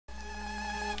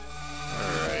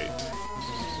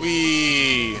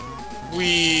Wee!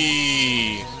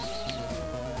 Wee!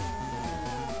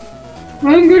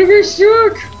 I'm gonna be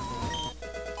stuck!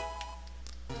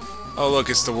 Oh look,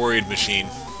 it's the worried machine.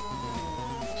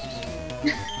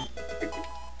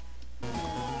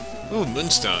 Ooh,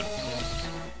 moonstone.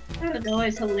 That was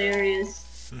always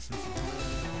hilarious.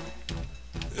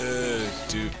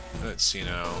 Let's see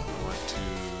now. I want to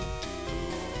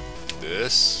do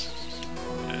this,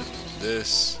 and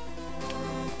this,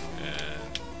 and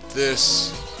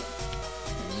this.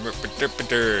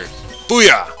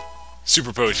 Booyah!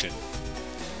 Super potion.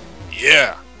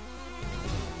 Yeah!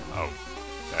 Oh,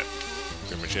 that's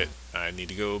pretty much it. I need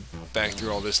to go back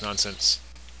through all this nonsense.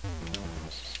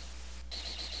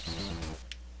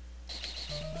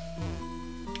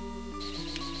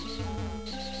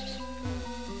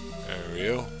 There we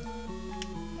go.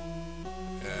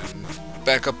 And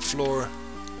back up the floor.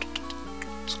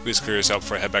 Squeeze clear this out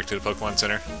before I head back to the Pokemon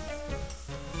Center.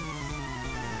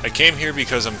 I came here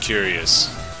because I'm curious.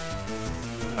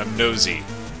 I'm nosy.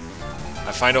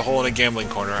 I find a hole in a gambling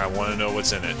corner, I want to know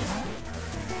what's in it.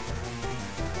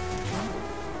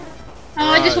 Oh,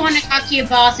 I just want to talk to your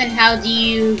boss and how do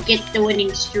you get the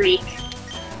winning streak?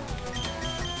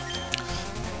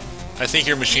 I think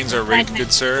your machines are rigged,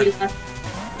 good sir,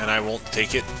 and I won't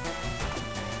take it.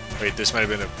 Wait, this might have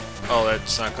been a... Oh,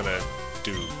 that's not gonna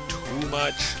do too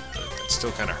much, but it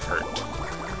still kind of hurt.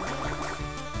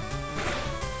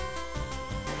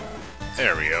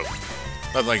 There we go.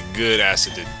 Not like good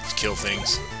acid to kill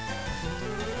things.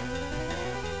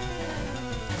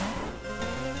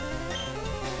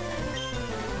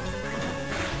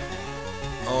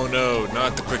 Oh no,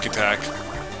 not the quick attack.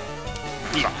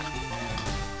 Blah.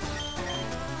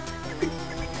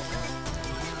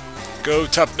 Go,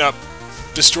 Tupnup.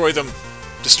 Destroy them.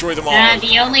 Destroy them all.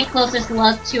 The only closest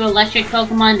luck to electric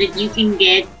Pokemon that you can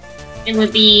get, it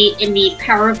would be in the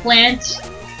power plant.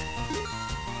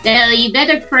 You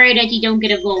better pray that you don't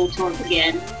get a Voltorb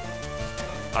again.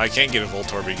 I can't get a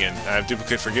Voltorb again. I have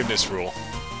duplicate forgiveness rule.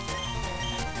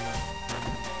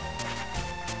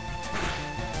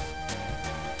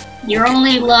 Your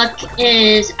only luck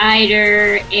is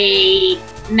either a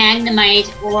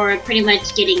Magnemite or pretty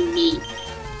much getting me.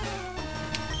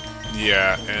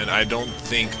 Yeah, and I don't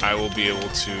think I will be able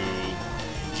to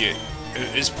get...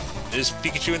 Is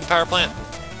Pikachu in the power plant?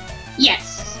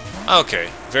 Yes. Okay,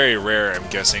 very rare, I'm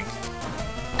guessing.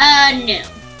 No.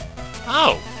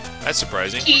 Oh, that's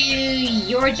surprising. To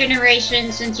your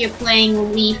generation, since you're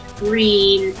playing Leaf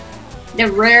Green,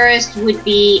 the rarest would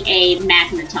be a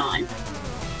Magneton.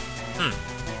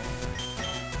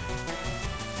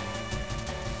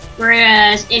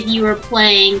 Whereas if you were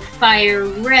playing Fire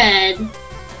Red,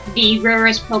 the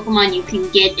rarest Pokemon you can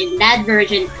get in that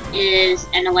version is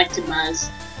an Electabuzz.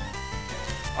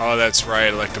 Oh, that's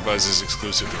right. Electabuzz is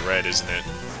exclusive to Red, isn't it?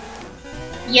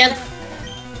 Yep.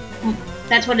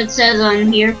 That's what it says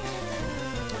on here.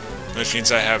 Which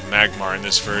means I have Magmar in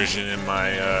this version in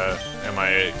my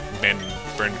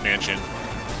burned mansion,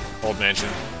 old mansion.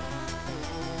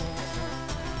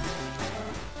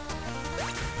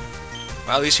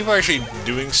 Wow, these people are actually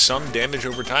doing some damage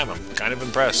over time. I'm kind of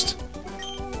impressed.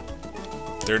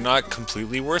 They're not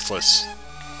completely worthless.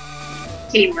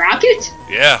 Team Rocket?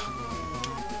 Yeah.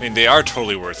 I mean, they are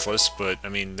totally worthless, but, I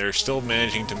mean, they're still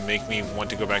managing to make me want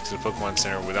to go back to the Pokemon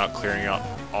Center without clearing out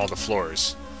all the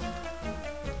floors.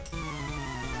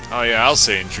 Oh yeah, I'll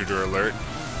say intruder alert.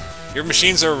 Your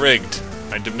machines are rigged.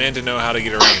 I demand to know how to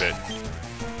get around it.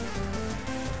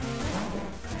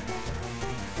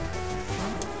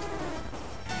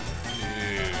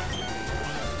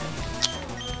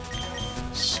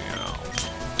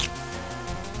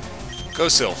 Go,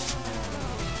 Sylph.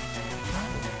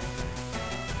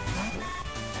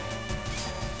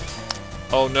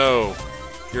 Oh no,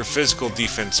 your physical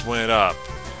defense went up.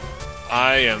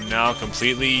 I am now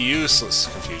completely useless.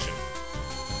 Confusion.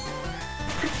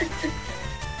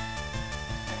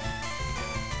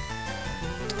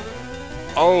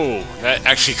 Oh, that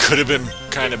actually could have been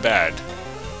kind of bad.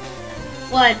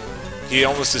 What? He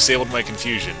almost disabled my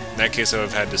confusion. In that case, I would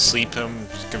have had to sleep him,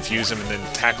 confuse him, and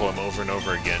then tackle him over and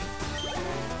over again.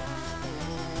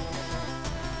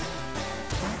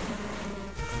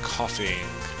 Coughing.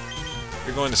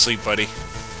 You're going to sleep, buddy.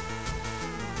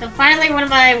 So finally one of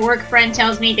my work friends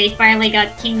tells me they finally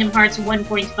got Kingdom Hearts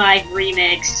 1.5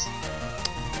 remixed.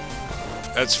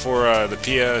 That's for the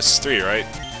PS3, right?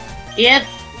 Yep.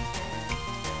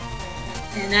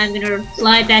 And I'm gonna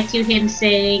reply back to him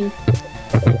saying,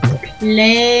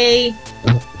 play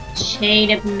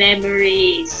Chain of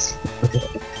Memories.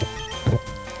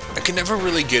 I can never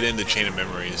really get into Chain of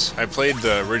Memories. I played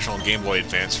the original Game Boy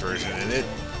Advance version, and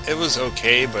it was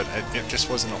okay, but it just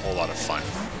wasn't a whole lot of fun.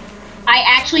 I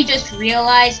actually just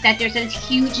realized that there's a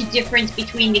huge difference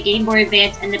between the Game Boy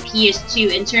Advance and the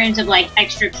PS2 in terms of like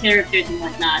extra characters and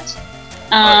whatnot.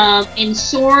 In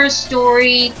Sora's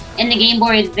story in the Game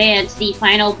Boy Advance, the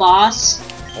final boss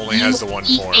only has the one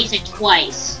form. You face it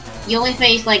twice. You only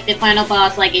face like the final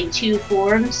boss like in 2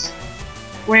 forms,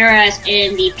 whereas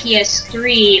in the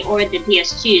PS3 or the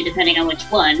PS2, depending on which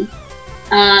one,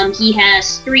 he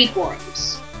has 3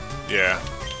 forms. Yeah.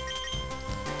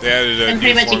 They added a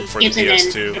new form for the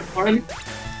PS2.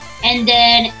 And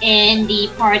then in the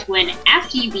part when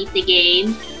after you beat the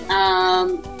game,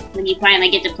 when you finally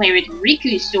get to play with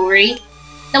Riku's story,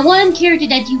 the one character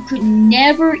that you could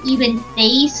never even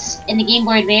face in the Game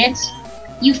Boy Advance,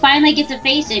 you finally get to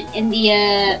face it in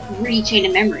the Chain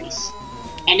of Memories.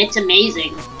 And it's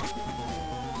amazing.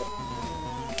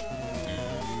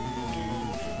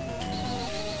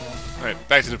 Alright,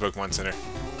 back to the Pokemon Center.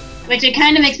 Which it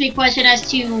kind of makes me question as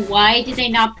to why did they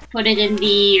not put it in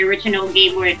the original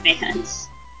Game Boy Advance?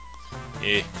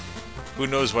 Yeah. Who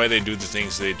knows why they do the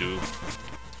things they do.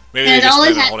 Maybe they just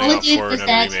holding out for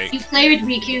another remake. You play with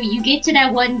Riku, you get to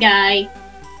that one guy,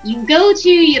 you go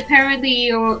to apparently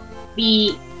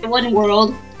the one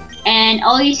world, and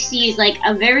all you see is like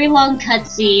a very long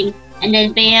cutscene, and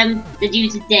then bam, the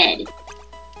dude's dead.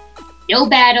 No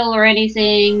battle or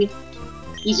anything,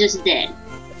 he's just dead.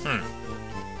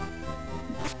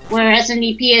 Whereas in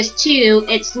the PS2,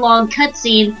 it's long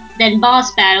cutscene, then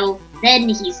boss battle, then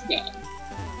he's dead.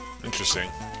 Interesting.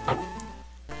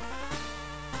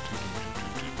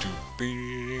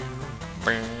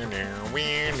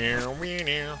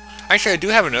 Actually, I do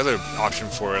have another option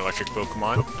for electric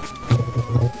Pokemon.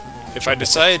 If I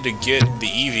decided to get the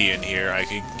Eevee in here, I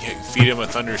could feed him a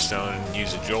Thunderstone and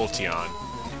use a Jolteon.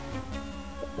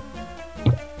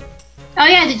 Oh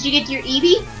yeah, did you get your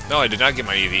Eevee? No, I did not get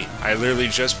my Eevee. I literally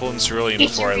just pulled in Cerulean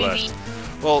before I left.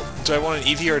 Well, do I want an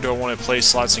Eevee or do I want to play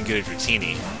slots and get a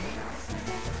Dratini?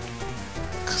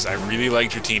 Because I really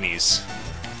like Dratinis.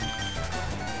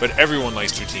 But everyone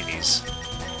likes Dratinis.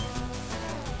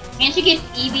 Can't you get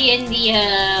Eevee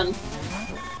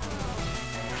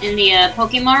in the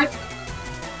Pokemart?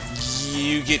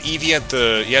 You get Eevee at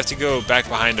the... You have to go back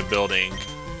behind a building.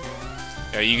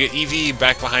 Yeah, you get Eevee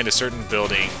back behind a certain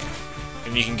building,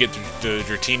 and you can get the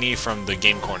Dratini from the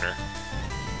game corner.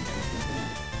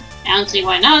 I don't see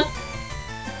why not.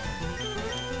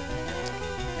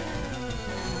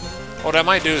 What I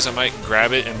might do is I might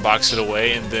grab it and box it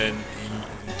away, and then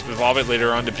evolve it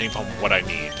later on depending upon what I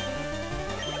need.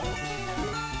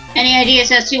 Any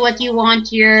ideas as to what you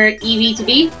want your Eevee to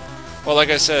be? Well, like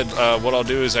I said, what I'll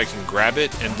do is I can grab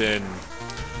it and then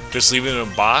just leave it in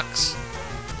a box.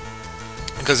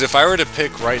 Because if I were to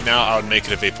pick right now, I would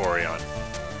make it a Vaporeon.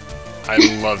 I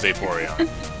love Vaporeon.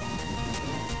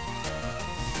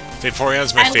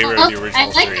 Vaporeon's my favorite of the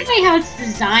original three. I like the way how its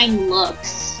design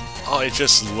looks. Oh, it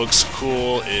just looks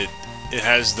cool. It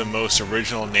has the most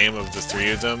original name of the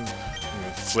 3 of them.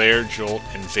 Flare, Jolt,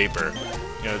 and Vapor.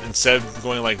 You know, instead of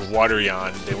going like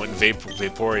Wateryon, they went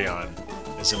Vaporeon,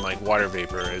 as in like water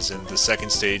vapor, as in the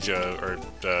second stage, or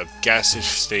the gaseous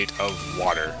state of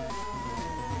water.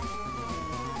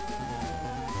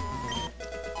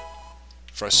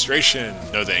 Frustration,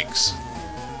 no thanks.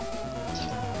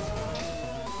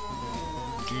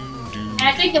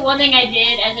 I think the one thing I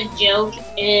did as a joke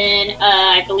in,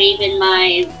 I believe in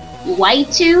my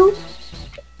White 2,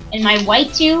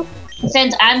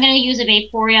 since I'm gonna use a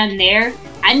Vaporeon there,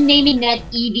 I'm naming that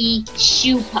Eevee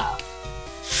Shoepuff.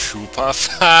 Shoepuff?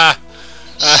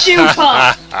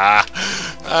 Shoepuff!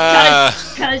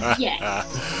 Cause yes.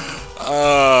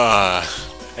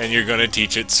 And you're gonna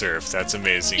teach it Surf, that's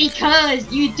amazing.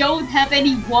 Because you don't have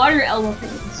any water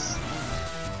elephants.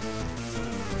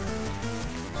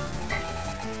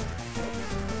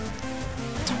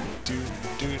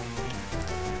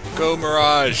 Go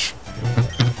Mirage!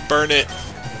 Burn it!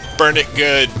 Burn it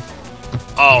good!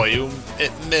 Oh,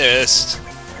 it missed!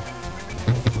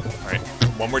 Alright,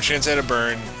 one more chance at a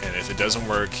burn, and if it doesn't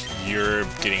work, you're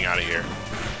getting out of here.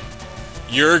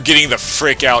 You're getting the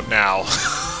frick out now!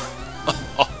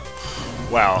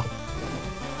 Wow.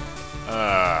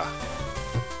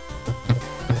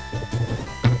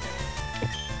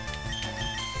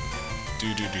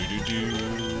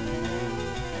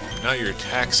 Now your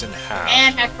attack's in half.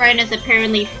 And my friend is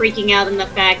apparently freaking out in the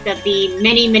fact that the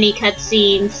many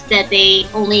cutscenes that they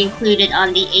only included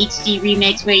on the HD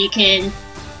remix, where you can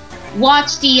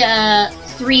watch the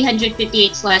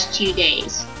 358/2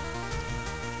 days.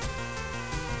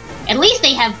 At least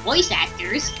they have voice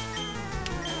actors.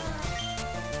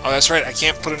 Oh, that's right. I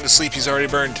can't put him to sleep. He's already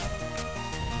burned.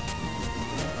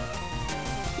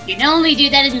 You can only do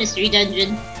that in Mystery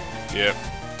Dungeon. Yep.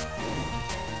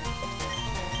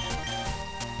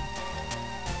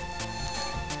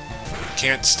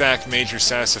 Can't stack major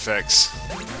sass effects.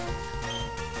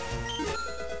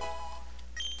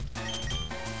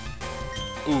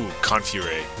 Ooh, Confu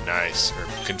Ray. Nice. Or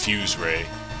Confuse Ray.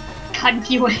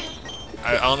 Confu Ray.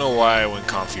 I don't know why I went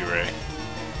Confu Ray.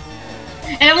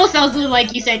 It almost sounds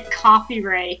like you said Coffee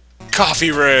Ray.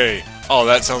 Coffee Ray! Oh,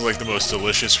 that sounds like the most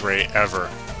delicious Ray ever.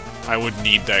 I would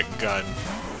need that gun.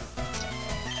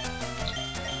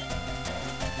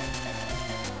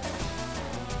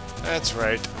 That's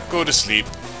right. Go to sleep.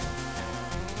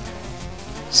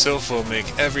 Sylph will make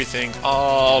everything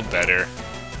all better.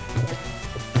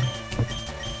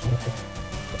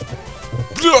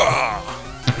 Blah!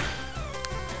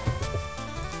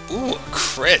 Ooh, a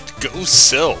crit! Go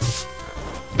Sylph!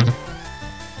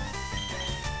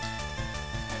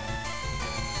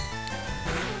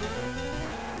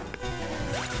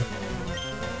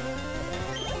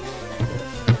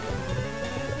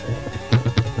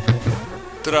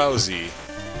 Drowsy.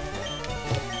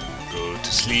 Go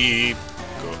to sleep.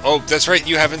 Go. Oh, that's right,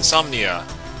 you have insomnia.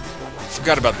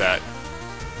 Forgot about that.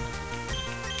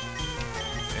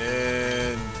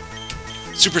 And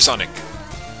Supersonic.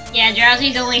 Yeah,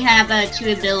 Drowsies only have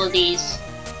 2 abilities.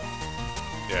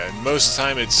 Yeah, and most of the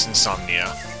time it's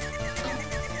insomnia.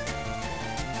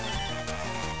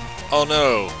 Oh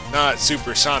no, not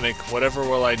Supersonic. Whatever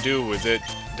will I do with it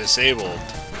disabled?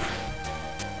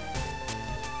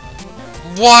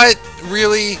 What?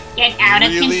 Really? Get out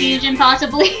of confusion,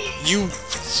 possibly? You...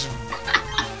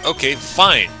 Okay,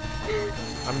 fine.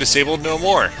 I'm disabled no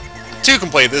more. 2 can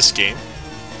play this game.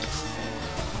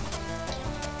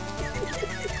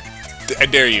 I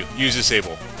dare you. Use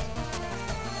disable.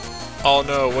 Oh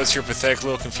no, what's your pathetic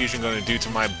little confusion going to do to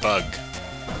my bug?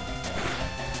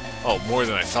 Oh, more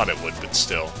than I thought it would, but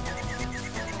still.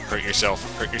 Hurt yourself.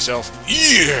 Hurt yourself.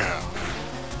 Yeah!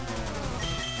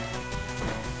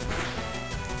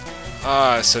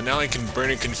 So now I can burn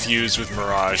and confuse with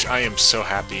Mirage. I am so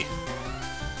happy.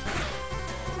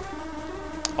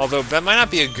 Although, that might not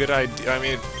be a good idea. I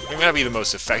mean, it might not be the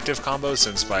most effective combo,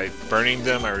 since by burning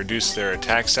them, I reduce their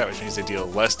attack stat, which means they deal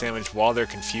less damage while they're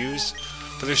confused.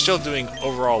 But they're still doing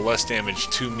overall less damage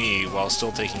to me, while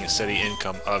still taking a steady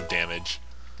income of damage.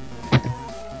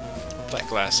 Black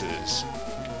glasses.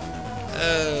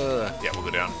 Yeah, we'll go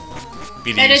down.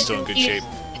 BD is still in good shape.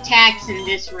 Attacks in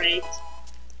this rate.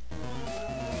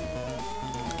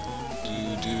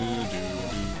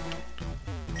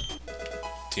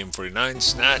 TM49,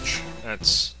 Snatch.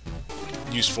 That's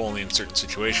useful only in certain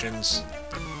situations.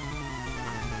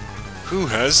 Who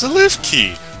has the lift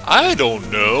key? I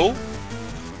don't know.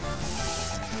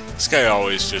 This guy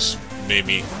always just made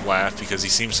me laugh because he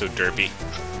seems so derpy.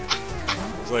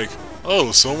 It's like,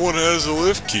 oh, someone has a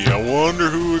lift key. I wonder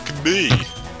who it could be.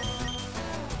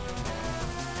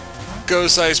 Go,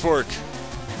 Cyborg.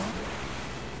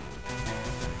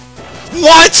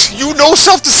 What? You know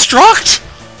self-destruct?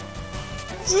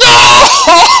 No!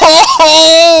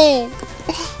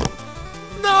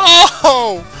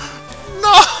 No!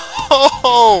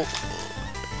 No!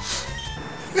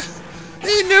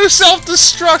 He knew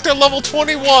self-destruct at level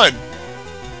 21!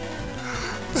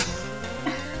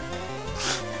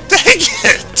 Dang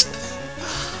it!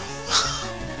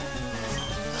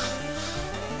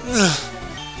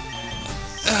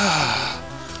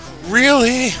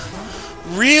 Really?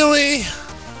 Really?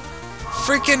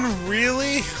 Freaking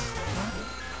really?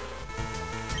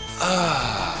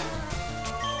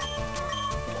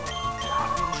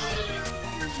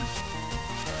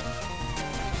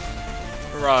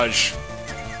 Mirage.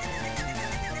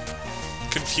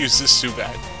 Confuse this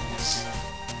Subat.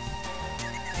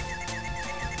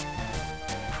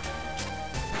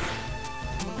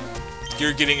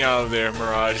 You're getting out of there,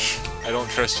 Mirage. I don't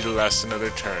trust you to last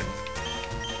another turn.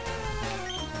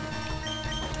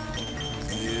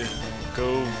 Yeah.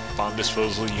 Go bomb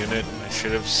disposal unit. I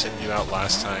should have sent you out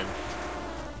last time.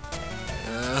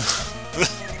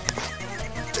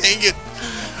 Dang it!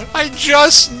 I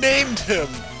just named him!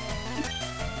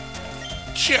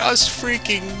 Just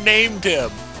freaking named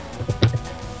him!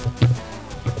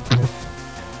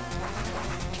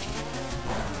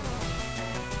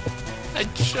 I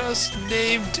just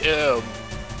named him!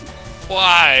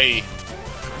 Why?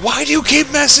 Why do you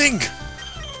keep messing?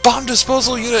 Bomb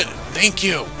disposal unit! Thank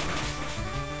you!